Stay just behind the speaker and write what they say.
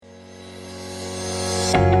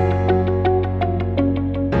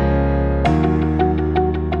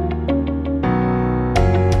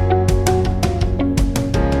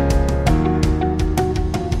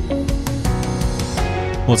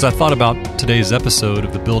Well, as I thought about today's episode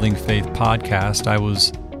of the Building Faith podcast, I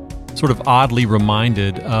was sort of oddly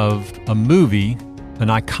reminded of a movie, an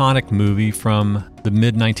iconic movie from the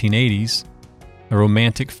mid-1980s, a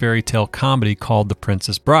romantic fairy tale comedy called The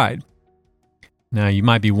Princess Bride. Now, you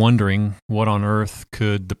might be wondering, what on earth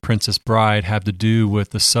could The Princess Bride have to do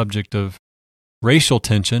with the subject of racial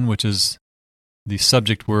tension, which is the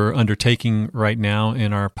subject we're undertaking right now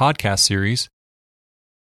in our podcast series?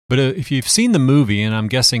 But if you've seen the movie, and I'm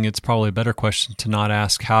guessing it's probably a better question to not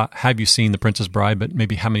ask, have you seen The Princess Bride, but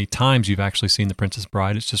maybe how many times you've actually seen The Princess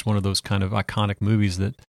Bride. It's just one of those kind of iconic movies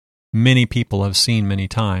that many people have seen many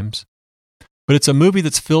times. But it's a movie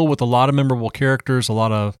that's filled with a lot of memorable characters, a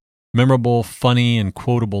lot of memorable, funny, and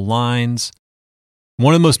quotable lines.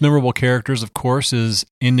 One of the most memorable characters, of course, is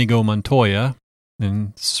Inigo Montoya,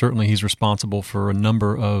 and certainly he's responsible for a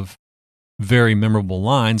number of very memorable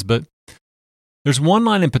lines, but there's one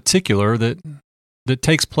line in particular that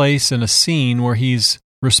takes place in a scene where he's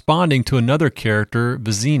responding to another character,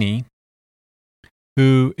 Vizzini,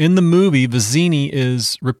 who in the movie, Vizzini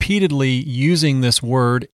is repeatedly using this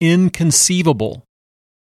word inconceivable.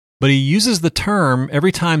 But he uses the term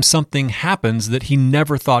every time something happens that he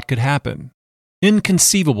never thought could happen.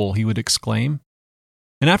 Inconceivable, he would exclaim.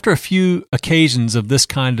 And after a few occasions of this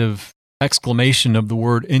kind of exclamation of the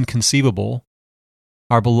word inconceivable,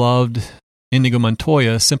 our beloved Inigo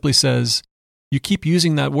Montoya simply says, "You keep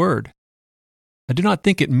using that word. I do not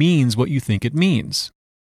think it means what you think it means."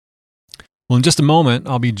 Well, in just a moment,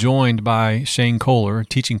 I'll be joined by Shane Kohler,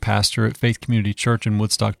 teaching pastor at Faith Community Church in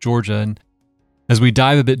Woodstock, Georgia. And as we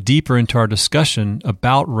dive a bit deeper into our discussion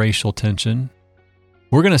about racial tension,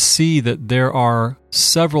 we're going to see that there are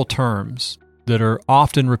several terms that are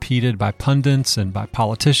often repeated by pundits and by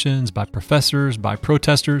politicians, by professors, by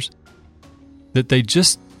protesters, that they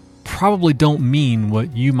just probably don't mean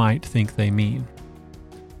what you might think they mean.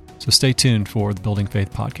 So stay tuned for the Building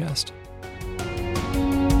Faith podcast.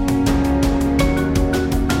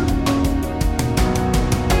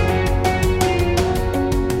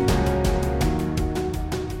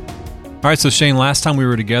 All right, so Shane, last time we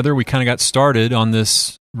were together, we kind of got started on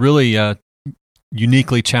this really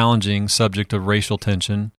uniquely challenging subject of racial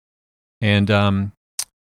tension, and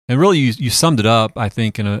really you summed it up, I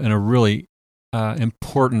think, in a really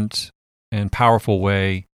important and powerful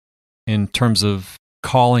way in terms of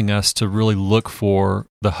calling us to really look for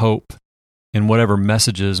the hope in whatever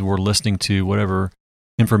messages we're listening to, whatever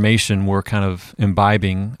information we're kind of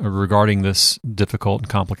imbibing regarding this difficult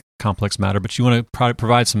and complex matter. But you want to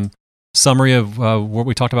provide some summary of what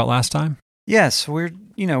we talked about last time? Yes, we're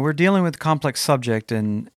dealing with a complex subject,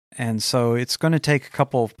 and so it's going to take a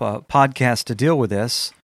couple of podcasts to deal with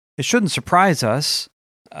this. It shouldn't surprise us.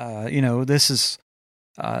 This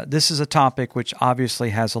is a topic which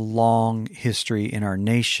obviously has a long history in our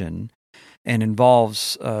nation and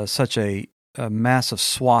involves such a massive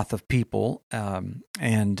swath of people,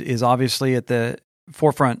 and is obviously at the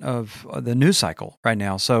forefront of the news cycle right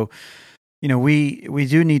now. So, we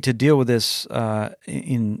do need to deal with this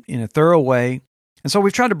in a thorough way. And so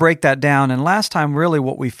we've tried to break that down. And last time, really,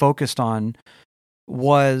 what we focused on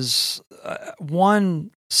was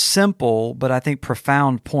one simple, but I think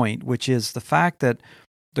profound point, which is the fact that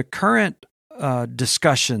the current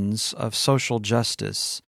discussions of social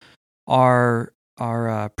justice are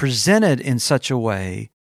presented in such a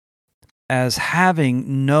way as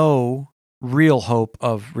having no real hope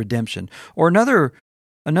of redemption. Or another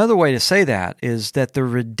way to say that is that the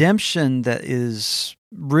redemption that is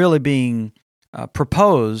really being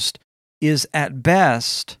proposed is at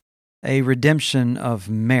best a redemption of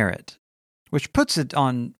merit, which puts it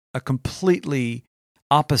on a completely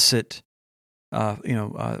opposite,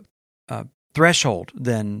 threshold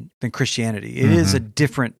than Christianity. It is a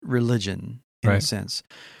different religion in a sense.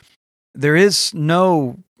 There is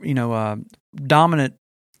no, dominant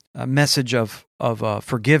message of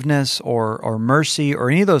forgiveness or mercy or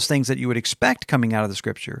any of those things that you would expect coming out of the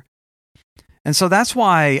Scripture. And so that's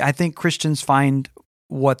why I think Christians find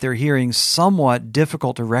what they're hearing somewhat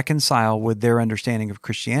difficult to reconcile with their understanding of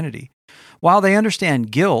Christianity. While they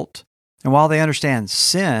understand guilt, and while they understand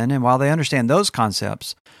sin, and while they understand those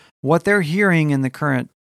concepts, what they're hearing in the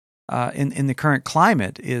current in the current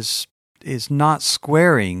climate is not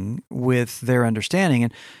squaring with their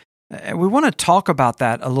understanding. And we want to talk about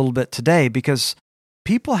that a little bit today, because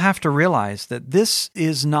people have to realize that this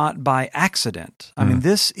is not by accident. I mean,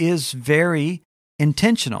 this is very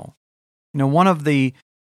intentional. One of the,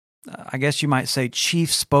 I guess you might say, chief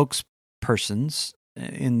spokespersons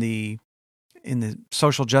in the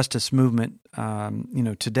social justice movement,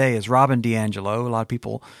 today is Robin DiAngelo. A lot of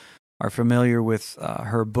people are familiar with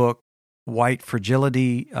her book, white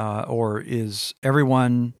fragility, or is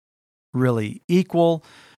everyone really equal?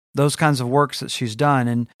 Those kinds of works that she's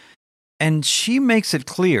done. And she makes it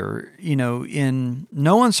clear, in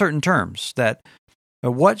no uncertain terms, that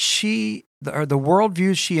the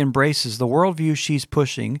worldview she embraces, the worldview she's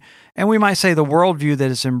pushing, and we might say the worldview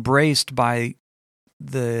that is embraced by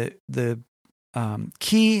the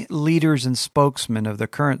key leaders and spokesmen of the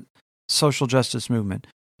current social justice movement,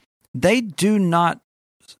 they do not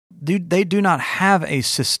have a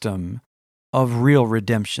system of real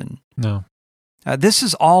redemption. No. This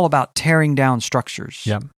is all about tearing down structures.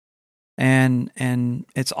 Yeah. And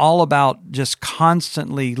it's all about just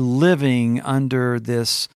constantly living under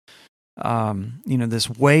this, this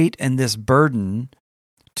weight and this burden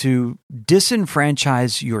to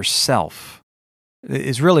disenfranchise yourself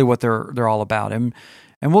is really what they're all about. And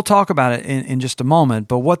we'll talk about it in just a moment.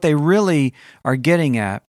 But what they really are getting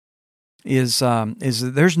at is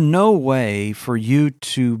that there's no way for you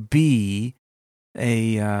to be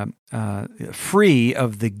free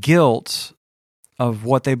of the guilt of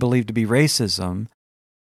what they believe to be racism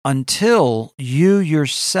until you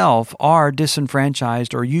yourself are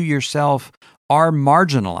disenfranchised or you yourself are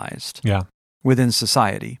marginalized within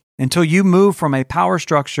society. Until you move from a power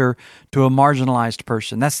structure to a marginalized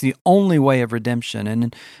person. That's the only way of redemption.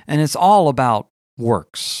 And it's all about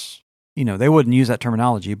works. They wouldn't use that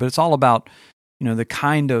terminology, but it's all about, the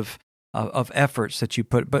kind of efforts that you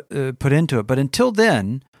put into it. But until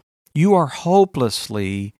then, you are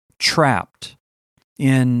hopelessly trapped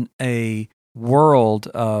in a world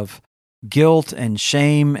of guilt and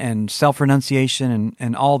shame and self-renunciation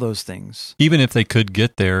and all those things. Even if they could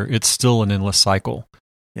get there, it's still an endless cycle.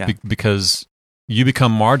 Yeah. Because you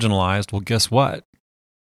become marginalized, well, guess what?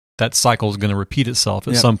 That cycle is going to repeat itself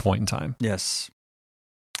at some point in time. Yes.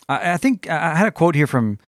 I think I had a quote here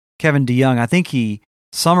from Kevin DeYoung. I think he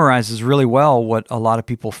summarizes really well what a lot of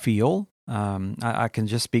people feel. I can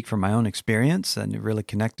just speak from my own experience, and it really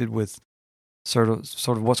connected with sort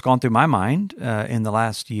of what's gone through my mind in the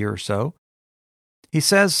last year or so. He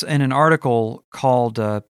says in an article called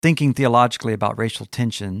Thinking Theologically About Racial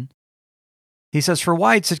Tension, he says, for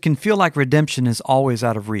whites, it can feel like redemption is always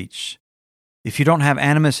out of reach. If you don't have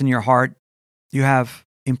animus in your heart, you have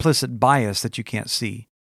implicit bias that you can't see.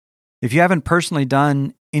 If you haven't personally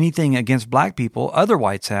done anything against black people, other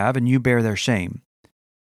whites have, and you bear their shame.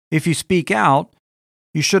 If you speak out,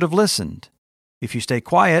 you should have listened. If you stay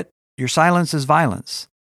quiet, your silence is violence.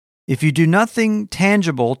 If you do nothing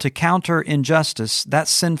tangible to counter injustice, that's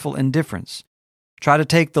sinful indifference. Try to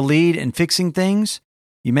take the lead in fixing things,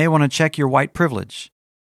 you may want to check your white privilege.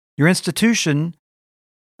 Your institution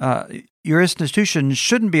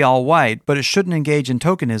shouldn't be all white, but it shouldn't engage in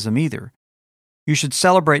tokenism either. You should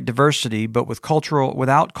celebrate diversity, but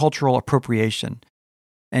without cultural appropriation.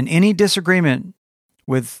 And any disagreement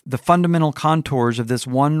with the fundamental contours of this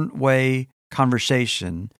one-way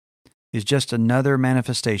conversation is just another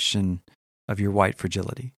manifestation of your white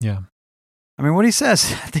fragility. Yeah. I mean, what he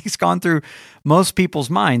says, I think it's gone through most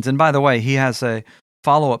people's minds. And by the way, he has a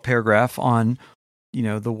follow-up paragraph on,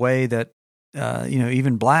 the way that,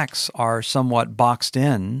 even blacks are somewhat boxed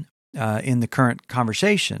in the current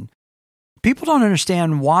conversation. People don't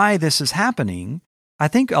understand why this is happening. I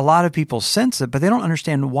think a lot of people sense it, but they don't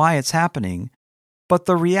understand why it's happening. But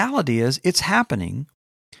the reality is it's happening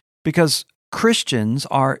because Christians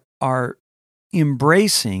are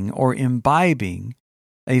embracing or imbibing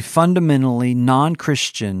a fundamentally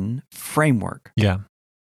non-Christian framework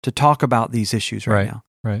to talk about these issues right now.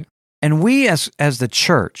 Right. And we as the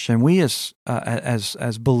church and we as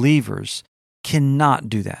believers cannot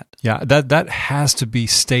do that. Yeah, that has to be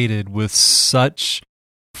stated with such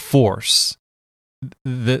force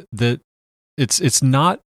that it's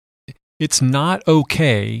not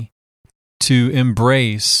okay to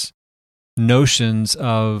embrace notions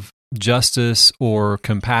of justice or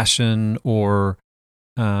compassion or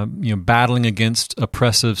battling against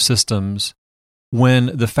oppressive systems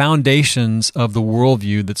when the foundations of the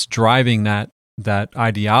worldview that's driving that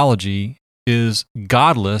ideology is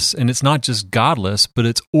godless, and it's not just godless, but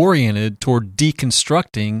it's oriented toward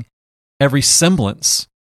deconstructing every semblance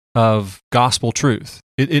of gospel truth.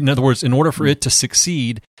 In other words, in order for it to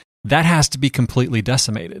succeed, that has to be completely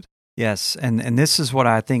decimated. Yes, and this is what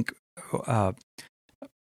I think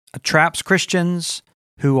traps Christians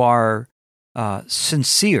who are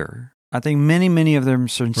sincere. I think many of them are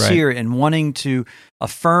sincere in wanting to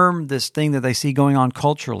affirm this thing that they see going on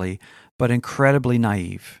culturally, but incredibly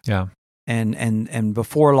naive. Yeah. And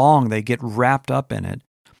before long, they get wrapped up in it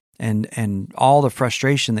and all the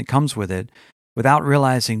frustration that comes with it without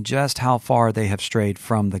realizing just how far they have strayed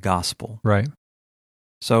from the gospel. Right.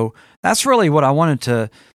 So that's really what I wanted to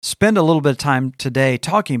spend a little bit of time today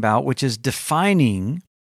talking about, which is defining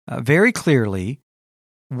very clearly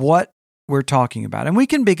what we're talking about. And we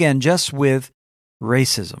can begin just with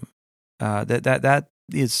racism. That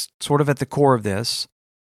is sort of at the core of this.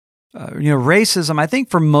 Racism, I think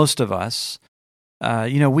for most of us,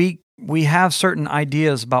 we have certain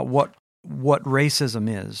ideas about what racism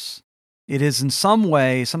is. It is in some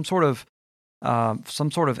way some sort of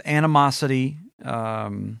animosity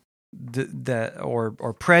or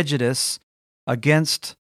prejudice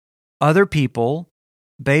against other people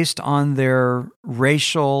based on their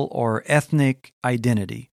racial or ethnic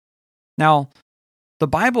identity. Now, the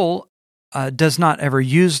Bible does not ever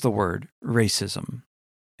use the word racism.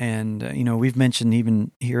 And, we've mentioned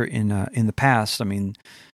even here in the past, I mean,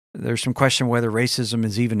 there's some question whether racism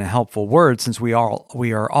is even a helpful word since we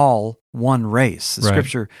are all one race. The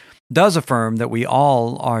Scripture does affirm that we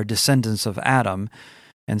all are descendants of Adam.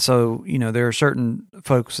 And so, there are certain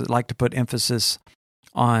folks that like to put emphasis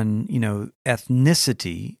on,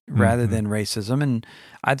 ethnicity rather than racism. And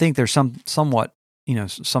I think there's somewhat,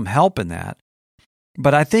 some help in that.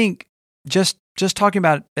 But I think just talking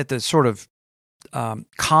about at the sort of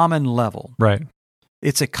common level, right?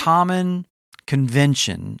 It's a common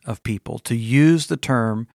convention of people to use the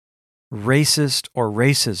term racist or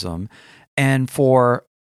racism. And for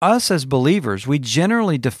us as believers, we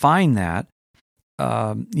generally define that,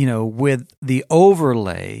 with the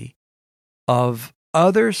overlay of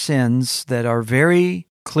other sins that are very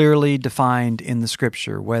clearly defined in the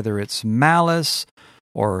Scripture, whether it's malice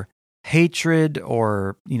or hatred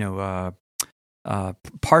or,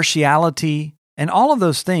 partiality. And all of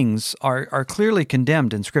those things are clearly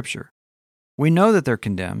condemned in Scripture. We know that they're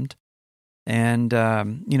condemned, and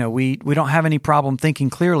we don't have any problem thinking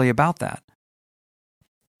clearly about that.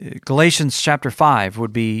 Galatians chapter 5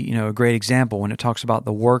 would be a great example when it talks about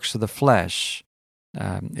the works of the flesh.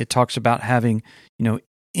 It talks about having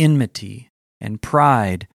enmity and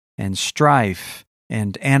pride and strife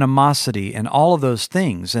and animosity and all of those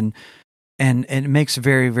things, and it makes it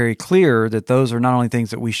very, very clear that those are not only things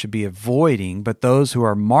that we should be avoiding, but those who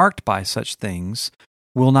are marked by such things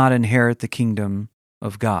will not inherit the kingdom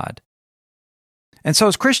of God. And so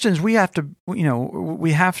as Christians, we have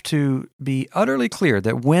to be utterly clear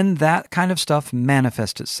that when that kind of stuff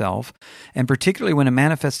manifests itself, and particularly when it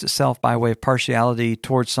manifests itself by way of partiality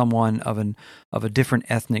towards someone of a different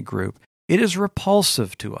ethnic group, it is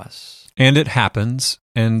repulsive to us. And it happens,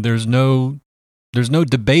 and there's no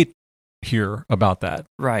debate here about that.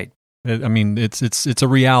 Right. I mean, it's a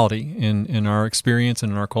reality in our experience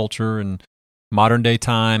and in our culture and modern day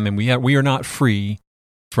time, and we are not free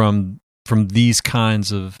from these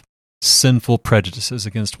kinds of sinful prejudices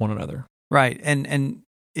against one another. Right, and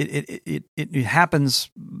it happens,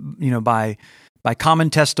 by common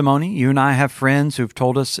testimony. You and I have friends who've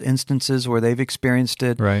told us instances where they've experienced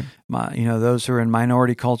it. Right. Those who are in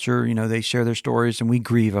minority culture, they share their stories, and we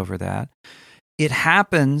grieve over that. It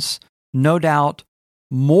happens, no doubt,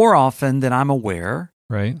 more often than I'm aware.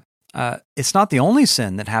 Right. It's not the only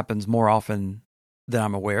sin that happens more often than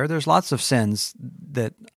I'm aware. There's lots of sins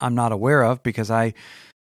that I'm not aware of because I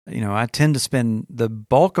tend to spend the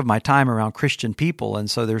bulk of my time around Christian people, and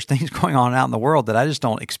so there's things going on out in the world that I just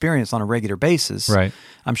don't experience on a regular basis. Right.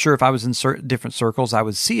 I'm sure if I was in certain different circles, I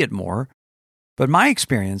would see it more. But my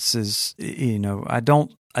experience is, I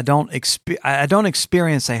don't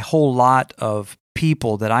experience a whole lot of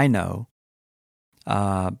people that I know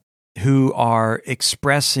who are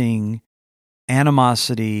expressing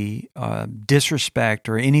animosity, disrespect,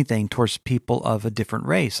 or anything towards people of a different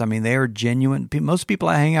race. I mean, they are genuine. Most people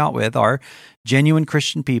I hang out with are genuine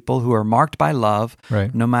Christian people who are marked by love,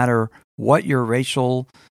 right, no matter what your racial,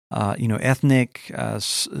 ethnic,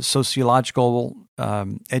 sociological,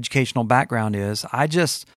 educational background is. I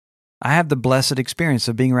have the blessed experience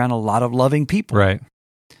of being around a lot of loving people, right,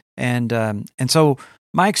 and so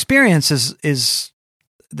my experience is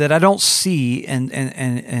that I don't see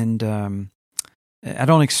and I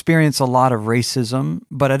don't experience a lot of racism,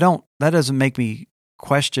 but that doesn't make me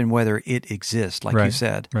question whether it exists, like you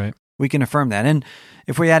said. Right. We can affirm that. And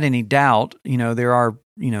if we had any doubt, there are,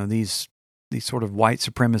 these sort of white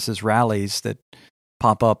supremacist rallies that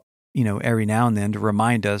pop up, every now and then to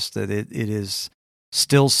remind us that it is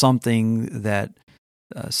still something that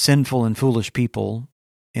sinful and foolish people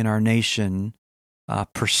in our nation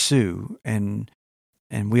pursue, and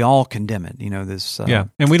we all condemn it, this... and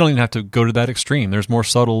we don't even have to go to that extreme. There's more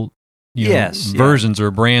subtle versions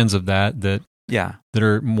or brands of that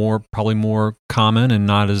are probably more common and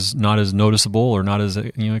not as noticeable or not as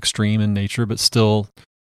extreme in nature, but still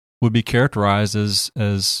would be characterized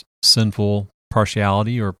as sinful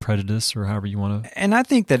partiality or prejudice or however you want to. And I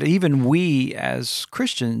think that even we as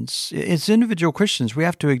Christians, as individual Christians, we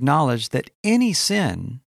have to acknowledge that any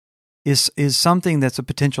sin is something that's a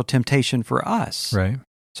potential temptation for us. Right.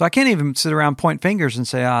 So I can't even sit around, point fingers, and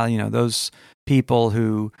say, those people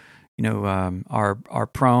who, are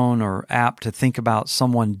prone or apt to think about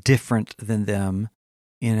someone different than them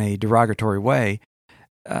in a derogatory way.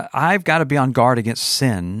 I've got to be on guard against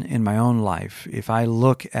sin in my own life. If I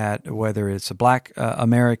look at whether it's a Black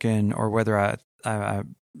American or whether I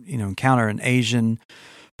encounter an Asian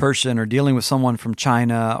person or dealing with someone from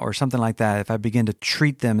China or something like that, if I begin to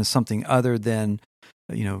treat them as something other than,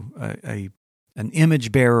 an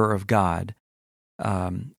image bearer of God,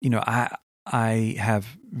 I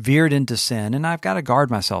have veered into sin, and I've got to guard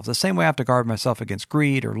myself. The same way I have to guard myself against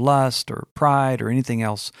greed or lust or pride or anything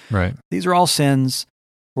else. Right. These are all sins.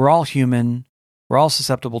 We're all human. We're all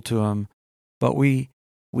susceptible to them, but we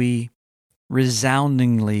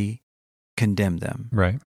resoundingly condemn them.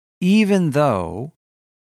 Right. Even though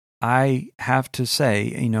I have to say,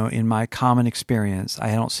 in my common experience,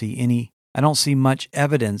 I don't see much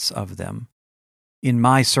evidence of them in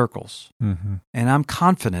my circles. Mm-hmm. And I'm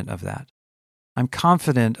confident of that. I'm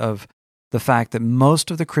confident of the fact that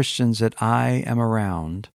most of the Christians that I am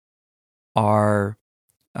around are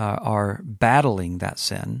battling that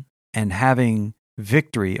sin and having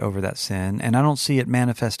victory over that sin, and I don't see it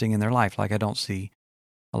manifesting in their life like I don't see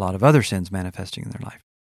a lot of other sins manifesting in their life.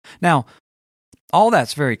 Now, all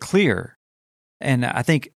that's very clear, and I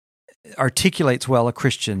think articulates well a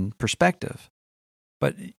Christian perspective.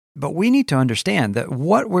 But we need to understand that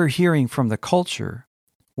what we're hearing from the culture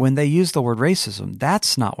when they use the word racism,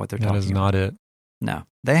 that's not what they're talking about. That is not it. No,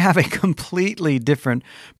 they have a completely different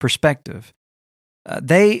perspective.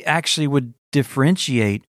 They actually would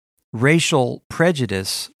differentiate racial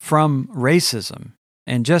prejudice from racism.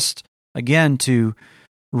 And just, again, to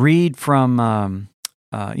read from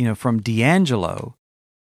D'Angelo,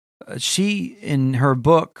 she, in her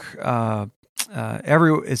book,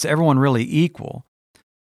 Is Everyone Really Equal?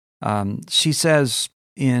 She says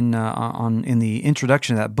in the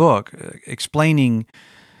introduction of that book, explaining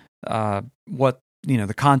what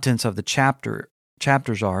the contents of the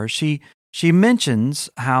chapters are. She mentions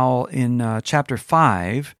how in chapter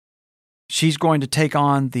 5 she's going to take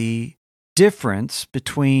on the difference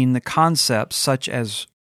between the concepts such as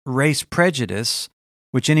race prejudice,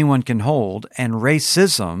 which anyone can hold, and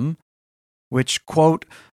racism, which, quote,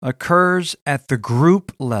 occurs at the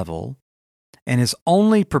group level and is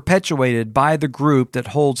only perpetuated by the group that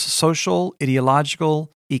holds social,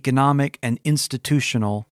 ideological, economic, and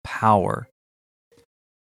institutional power.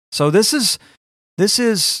 So this is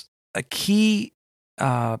a key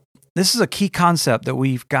concept that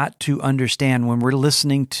we've got to understand when we're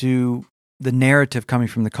listening to the narrative coming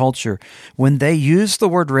from the culture. When they use the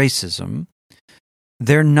word racism,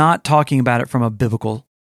 they're not talking about it from a biblical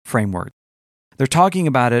framework. They're talking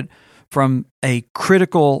about it from a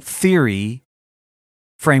critical theory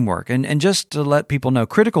framework. And just to let people know,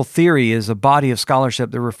 critical theory is a body of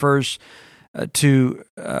scholarship that refers to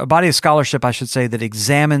a body of scholarship, I should say, that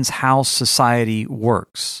examines how society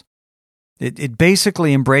works. It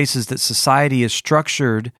basically embraces that society is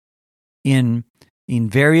structured in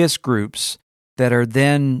various groups that are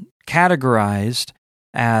then categorized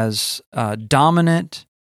as dominant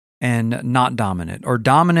and not dominant, or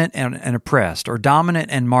dominant and oppressed, or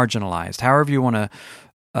dominant and marginalized, however you want to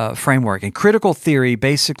framework. And critical theory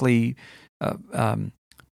basically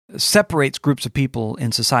separates groups of people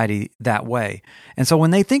in society that way. And so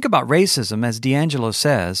when they think about racism, as D'Angelo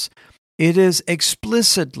says, it is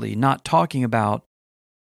explicitly not talking about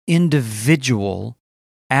individual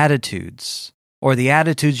attitudes or the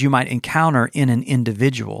attitudes you might encounter in an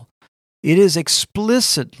individual. It is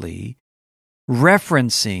explicitly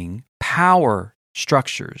referencing power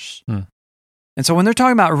structures. And so when they're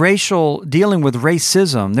talking about dealing with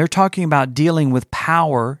racism, they're talking about dealing with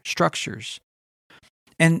power structures.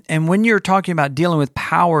 And when you're talking about dealing with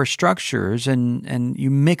power structures and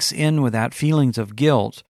you mix in with that feelings of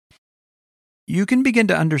guilt, you can begin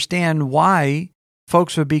to understand why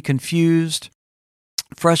folks would be confused,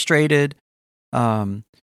 frustrated,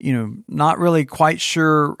 not really quite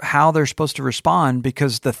sure how they're supposed to respond,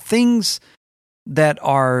 because the things that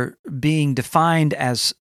are being defined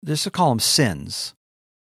as, just to call them sins,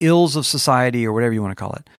 ills of society, or whatever you want to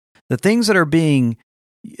call it, the things that are being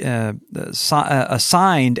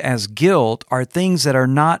assigned as guilt are things that are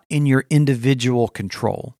not in your individual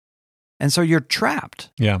control. And so you're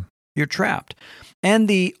trapped. Yeah. You're trapped. And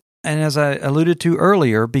as I alluded to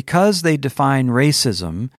earlier, because they define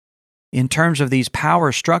racism in terms of these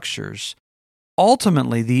power structures,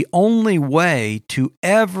 ultimately the only way to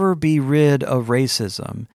ever be rid of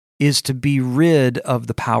racism is to be rid of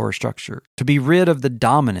the power structure, to be rid of the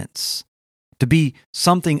dominance, to be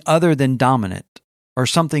something other than dominant or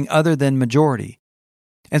something other than majority.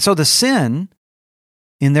 And so the sin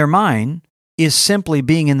in their mind is simply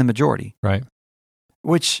being in the majority. Right.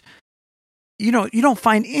 Which you don't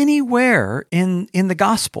find anywhere in the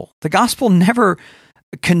gospel. The gospel never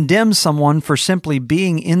condemns someone for simply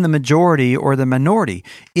being in the majority or the minority.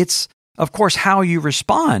 It's, of course, how you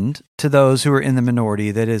respond to those who are in the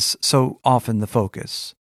minority that is so often the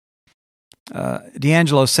focus.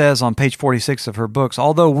 D'Angelo says on page 46 of her books,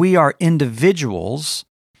 although we are individuals,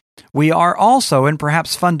 we are also, and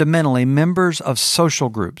perhaps fundamentally, members of social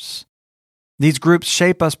groups. These groups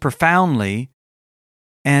shape us profoundly,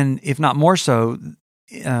 and if not more so,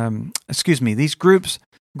 these group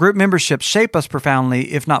memberships shape us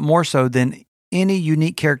profoundly, if not more so, than any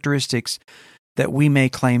unique characteristics that we may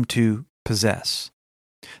claim to possess.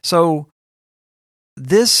 So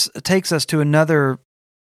this takes us to another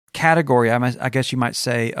category, I guess you might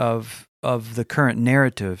say, of the current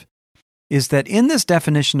narrative, is that in this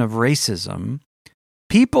definition of racism,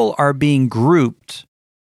 people are being grouped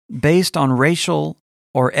based on racial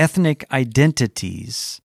or ethnic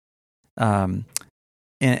identities in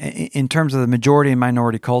terms of the majority and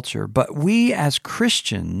minority culture. But we as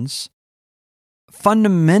Christians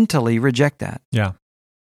fundamentally reject that. Yeah.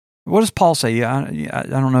 What does Paul say? I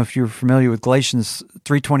don't know if you're familiar with Galatians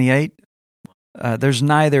 3:28. There's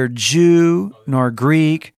neither Jew nor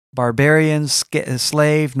Greek, barbarian,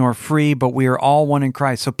 slave, nor free, but we are all one in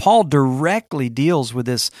Christ. So Paul directly deals with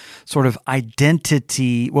this sort of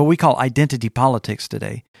identity, what we call identity politics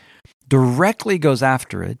today, directly goes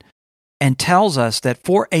after it and tells us that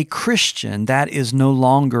for a Christian, that is no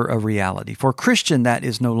longer a reality. For a Christian, that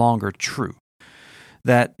is no longer true.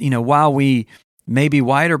 That, while we may be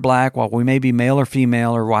white or black, while we may be male or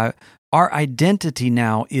female, or why, our identity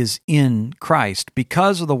now is in Christ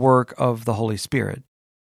because of the work of the Holy Spirit.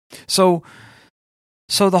 So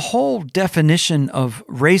the whole definition of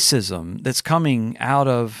racism that's coming out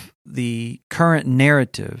of the current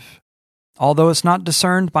narrative, although it's not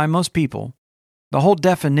discerned by most people, the whole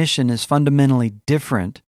definition is fundamentally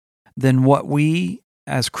different than what we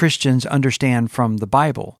as Christians understand from the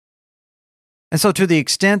Bible. And so to the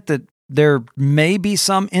extent that there may be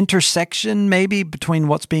some intersection maybe between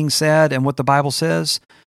what's being said and what the Bible says,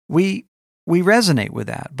 we resonate with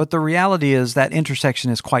that. But the reality is that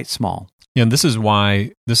intersection is quite small. Yeah, and this is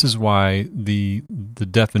why the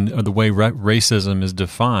way racism is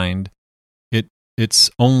defined,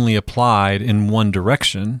 it's only applied in one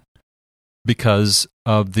direction because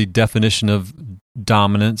of the definition of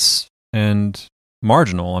dominance and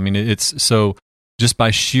marginal. I mean, it's so just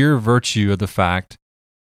by sheer virtue of the fact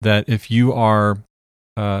that if you are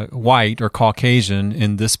white or Caucasian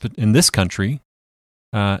in this country,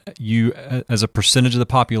 you, as a percentage of the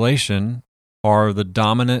population, are the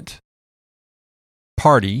dominant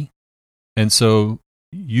party, and so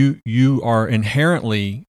you are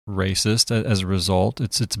inherently racist as a result.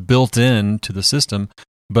 It's built into the system,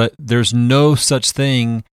 but there's no such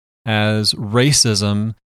thing as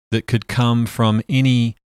racism that could come from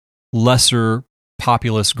any lesser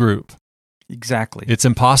populist group. Exactly. It's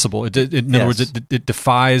impossible. In other words, it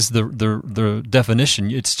defies the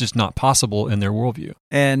definition. It's just not possible in their worldview.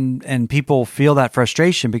 And people feel that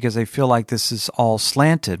frustration because they feel like this is all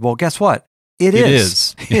slanted. Well, guess what? It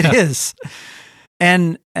is. It is.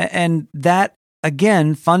 And that,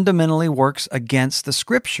 again, fundamentally works against the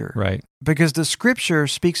Scripture. Right. Because the Scripture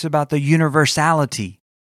speaks about the universality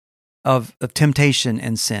of temptation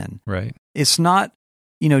and sin. Right. It's not,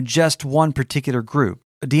 just one particular group.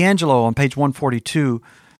 D'Angelo on page 142,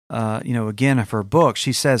 again of her book,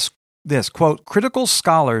 she says this, quote, critical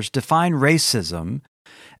scholars define racism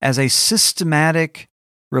as a systematic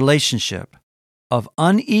relationship of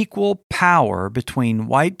unequal power between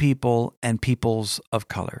white people and peoples of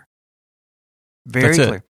color. Very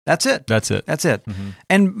clear. That's it. Mm-hmm.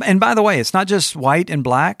 And by the way, it's not just white and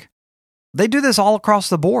black. They do this all across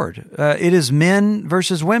the board. It is men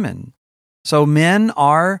versus women. So men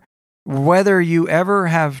are, whether you ever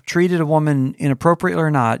have treated a woman inappropriately or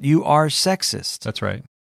not, you are sexist. That's right.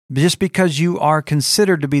 Just because you are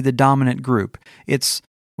considered to be the dominant group. It's,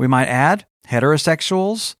 we might add,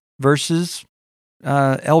 heterosexuals versus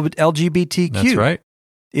LGBTQ. That's right.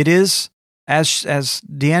 It is, as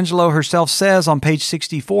D'Angelo herself says on page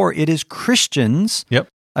 64, it is Christians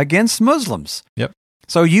against Muslims. Yep.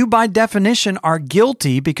 So you, by definition, are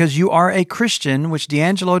guilty because you are a Christian, which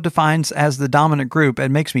D'Angelo defines as the dominant group. It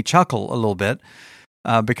makes me chuckle a little bit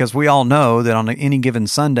because we all know that on any given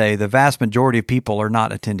Sunday, the vast majority of people are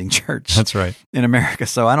not attending church. That's right. In America.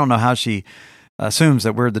 So I don't know how she assumes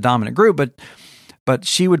that we're the dominant group, but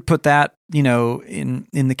she would put that, in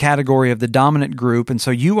the category of the dominant group. And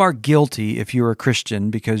so you are guilty if you're a Christian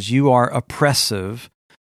because you are oppressive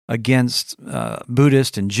against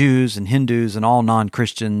Buddhists and Jews and Hindus and all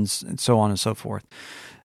non-Christians and so on and so forth.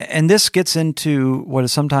 And this gets into what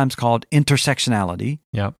is sometimes called intersectionality,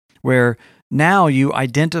 where now you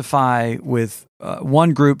identify with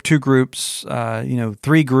one group, two groups,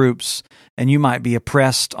 three groups, and you might be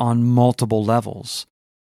oppressed on multiple levels.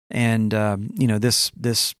 And, this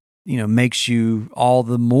makes you all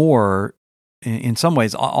the more, in some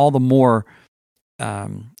ways, all the more,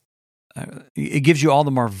 it gives you all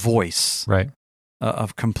the more voice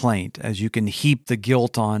of complaint as you can heap the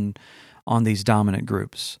guilt on these dominant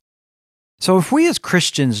groups. So if we as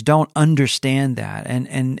Christians don't understand that,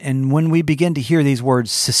 and when we begin to hear these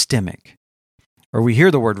words systemic, or we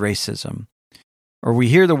hear the word racism, or we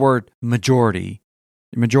hear the word majority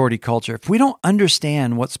culture, if we don't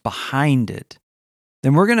understand what's behind it,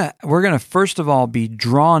 then we're gonna first of all be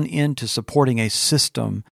drawn into supporting a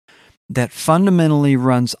system that fundamentally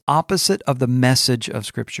runs opposite of the message of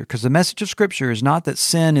Scripture. Because the message of Scripture is not that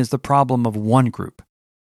sin is the problem of one group.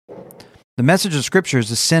 The message of Scripture is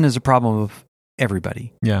that sin is a problem of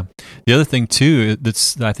everybody. Yeah. The other thing, too,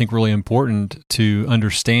 that's I think really important to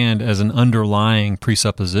understand as an underlying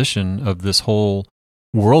presupposition of this whole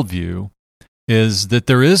worldview is that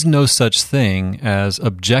there is no such thing as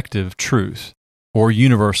objective truth or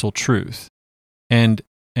universal truth. And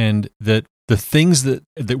that the things that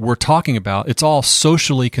we're talking about, it's all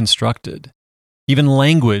socially constructed. Even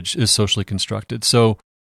language is socially constructed. So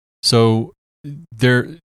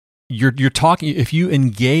there, you're talking, if you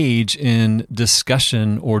engage in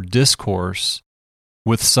discussion or discourse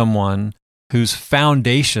with someone whose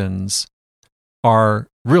foundations are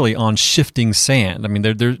really on shifting sand. I mean,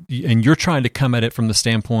 and you're trying to come at it from the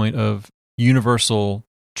standpoint of universal,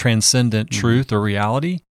 transcendent truth or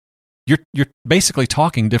reality. You're basically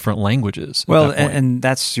talking different languages. Well, and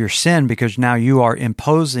that's your sin, because now you are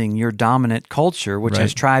imposing your dominant culture, which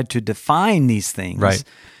has tried to define these things. Right.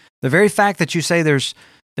 The very fact that you say there's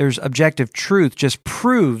objective truth just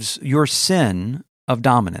proves your sin of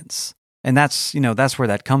dominance, and that's where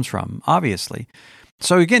that comes from, obviously.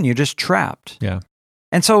 So again, you're just trapped. Yeah.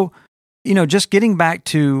 And so, just getting back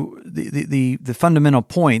to the fundamental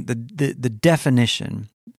point, the definition.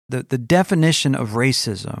 The definition of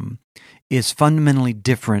racism is fundamentally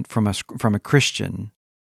different from a Christian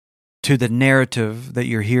to the narrative that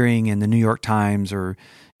you're hearing in the New York Times or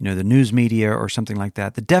the news media or something like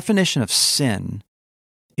that. The definition of sin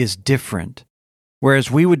is different.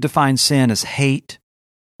 Whereas we would define sin as hate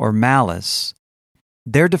or malice,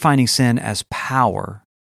 they're defining sin as power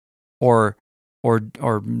or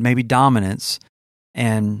maybe dominance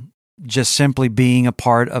and just simply being a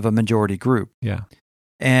part of a majority group. Yeah.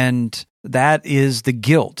 And that is the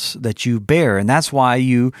guilt that you bear. And that's why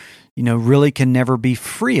you really can never be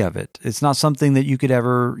free of it. It's not something that you could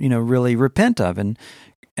ever, really repent of. And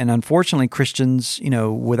unfortunately, Christians,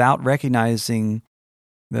 without recognizing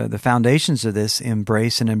the foundations of this,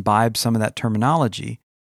 embrace and imbibe some of that terminology.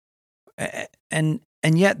 And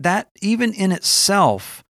yet that, even in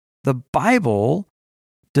itself, the Bible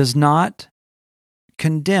does not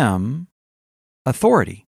condemn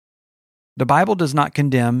authority. The Bible does not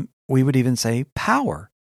condemn, we would even say, power.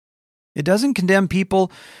 It doesn't condemn people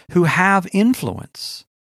who have influence.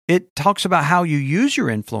 It talks about how you use your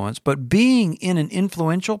influence, but being in an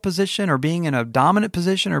influential position or being in a dominant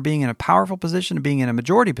position or being in a powerful position or being in a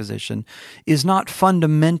majority position is not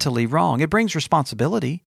fundamentally wrong. It brings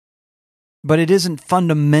responsibility, but it isn't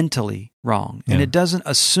fundamentally wrong. And it doesn't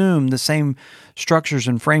assume the same structures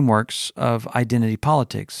and frameworks of identity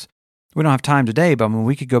politics. We don't have time today, but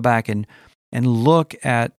we could go back and look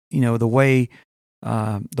at the way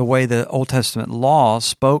the Old Testament law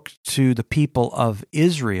spoke to the people of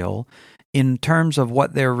Israel in terms of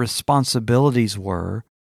what their responsibilities were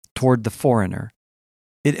toward the foreigner.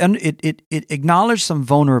 It acknowledged some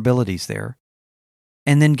vulnerabilities there,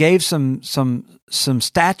 and then gave some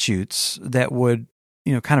statutes that would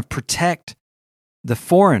kind of protect the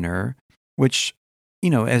foreigner, which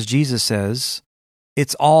as Jesus says,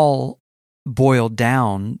 it's all boiled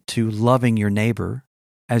down to loving your neighbor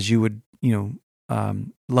as you would,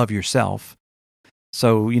 love yourself.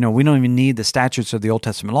 So, we don't even need the statutes of the Old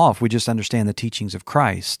Testament law if we just understand the teachings of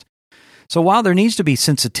Christ. So while there needs to be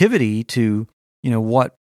sensitivity to,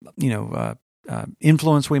 what,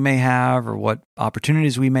 influence we may have or what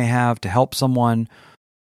opportunities we may have to help someone,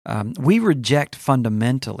 we reject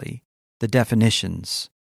fundamentally the definitions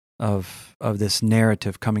of this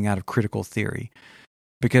narrative coming out of critical theory,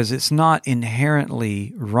 because it's not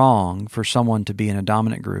inherently wrong for someone to be in a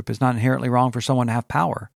dominant group. It's not inherently wrong for someone to have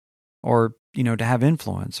power, or to have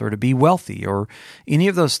influence, or to be wealthy, or any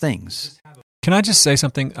of those things. Can I just say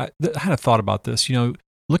something? I had a thought about this.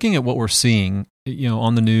 Looking at what we're seeing,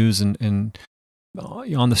 on the news and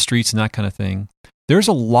on the streets and that kind of thing, there's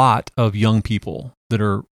a lot of young people that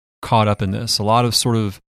are caught up in this. A lot of sort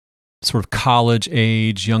of college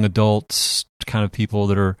age, young adults kind of people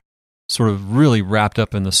that are sort of really wrapped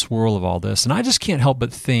up in the swirl of all this. And I just can't help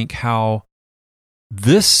but think how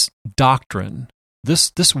this doctrine,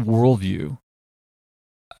 this worldview,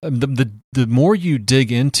 the more you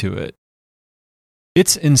dig into it,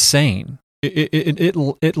 it's insane.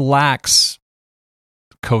 It lacks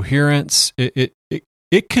coherence.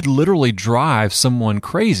 It could literally drive someone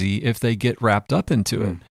crazy if they get wrapped up into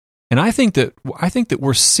it. And I think that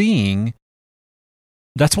we're seeing.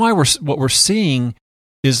 That's why what we're seeing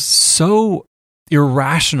is so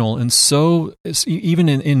irrational, and so even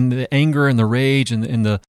in the anger and the rage and in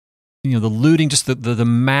the the looting, just the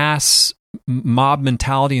mass mob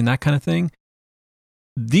mentality and that kind of thing.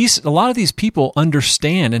 A lot of these people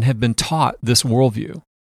understand and have been taught this worldview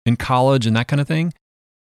in college and that kind of thing,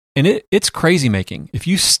 and it's crazy making. If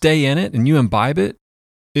you stay in it and you imbibe it,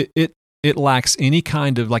 it lacks any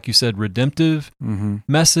kind of, like you said, redemptive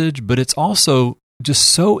message, but it's also just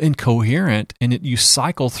so incoherent, and you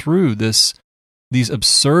cycle through these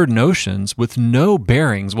absurd notions with no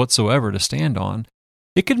bearings whatsoever to stand on.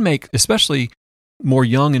 It could make, especially more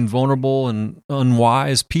young and vulnerable and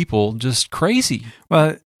unwise people, just crazy.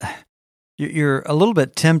 Well, you're a little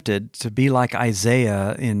bit tempted to be like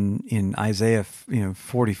Isaiah in Isaiah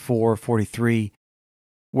 44, 43,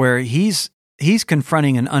 where he's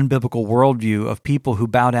confronting an unbiblical worldview of people who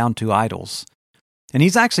bow down to idols. And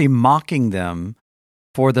he's actually mocking them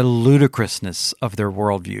for the ludicrousness of their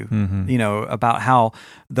worldview, about how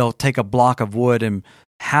they'll take a block of wood and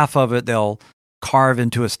half of it they'll carve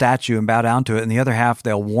into a statue and bow down to it, and the other half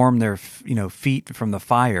they'll warm their feet from the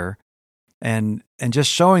fire, and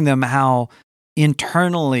just showing them how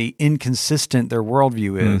internally inconsistent their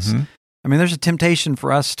worldview is. I mean, there's a temptation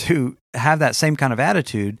for us to have that same kind of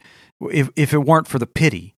attitude if it weren't for the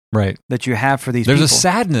pity that you have for these people. There's a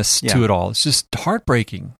sadness to it all. It's just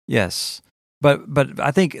heartbreaking. Yes. But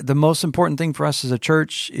I think the most important thing for us as a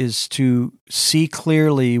church is to see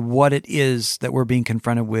clearly what it is that we're being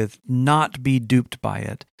confronted with, not be duped by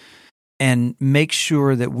it, and make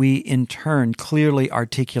sure that we in turn clearly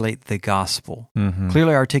articulate the gospel,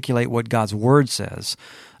 clearly articulate what God's word says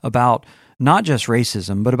about not just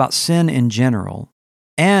racism, but about sin in general,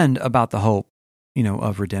 and about the hope,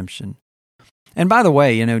 of redemption. And by the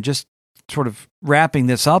way, just sort of wrapping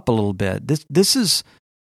this up a little bit, this is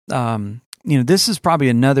this is probably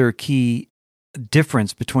another key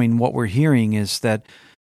difference between what we're hearing, is that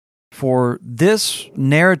for this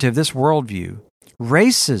narrative, this worldview,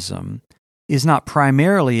 racism is not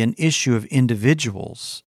primarily an issue of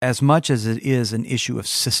individuals as much as it is an issue of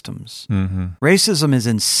systems. Racism is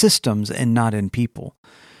in systems and not in people.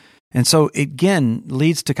 And so it, again,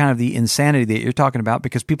 leads to kind of the insanity that you're talking about,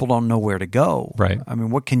 because people don't know where to go. Right. I mean,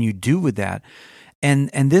 what can you do with that?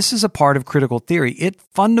 And this is a part of critical theory. It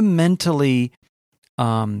fundamentally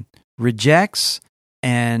rejects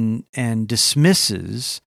and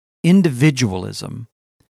dismisses individualism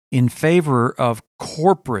in favor of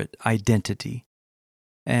corporate identity.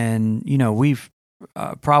 And, we've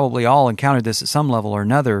probably all encountered this at some level or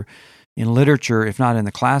another in literature, if not in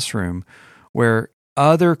the classroom, where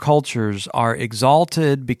other cultures are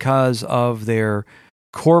exalted because of their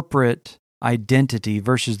corporate identity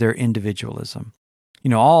versus their individualism.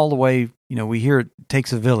 All the way, we hear it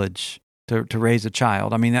takes a village to raise a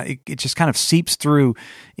child. I mean, it just kind of seeps through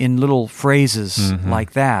in little phrases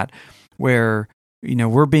like that, where,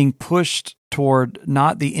 we're being pushed toward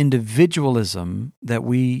not the individualism that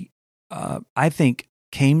we, I think,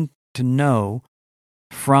 came to know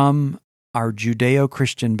from our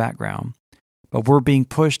Judeo-Christian background, but we're being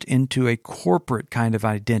pushed into a corporate kind of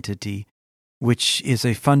identity, which is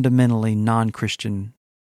a fundamentally non-Christian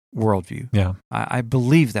worldview. Yeah. I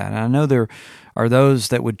believe that. And I know there are those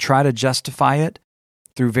that would try to justify it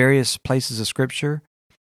through various places of Scripture.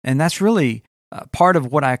 And that's really part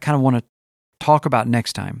of what I kind of want to talk about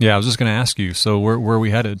next time. Yeah, I was just going to ask you, so where are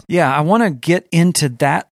we headed? Yeah, I want to get into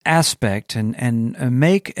that aspect and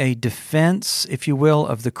make a defense, if you will,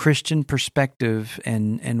 of the Christian perspective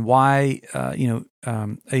and why,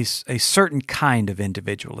 a certain kind of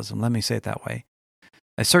individualism, let me say it that way,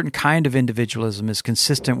 a certain kind of individualism is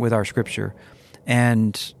consistent with our Scripture,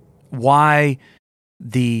 and why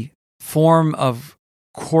the form of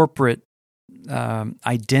corporate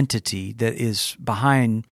identity that is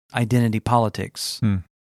behind identity politics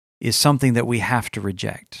is something that we have to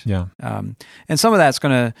reject. Yeah. And some of that's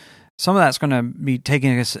going to be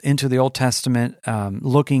taking us into the Old Testament,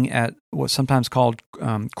 looking at what's sometimes called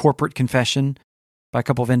corporate confession by a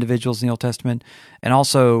couple of individuals in the Old Testament, and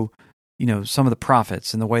also, some of the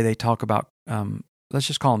prophets and the way they talk about, let's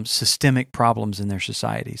just call them systemic problems in their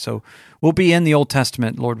society. So we'll be in the Old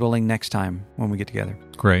Testament, Lord willing, next time when we get together.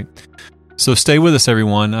 Great. So stay with us,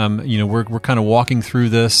 everyone. We're kind of walking through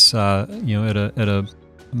this, at a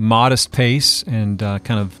modest pace, and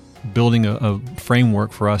kind of building a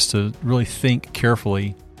framework for us to really think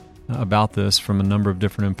carefully about this from a number of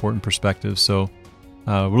different important perspectives. So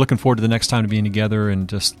we're looking forward to the next time to being together, and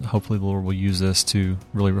just hopefully the Lord will use this to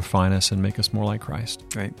really refine us and make us more like Christ.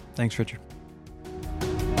 Great. Thanks, Richard.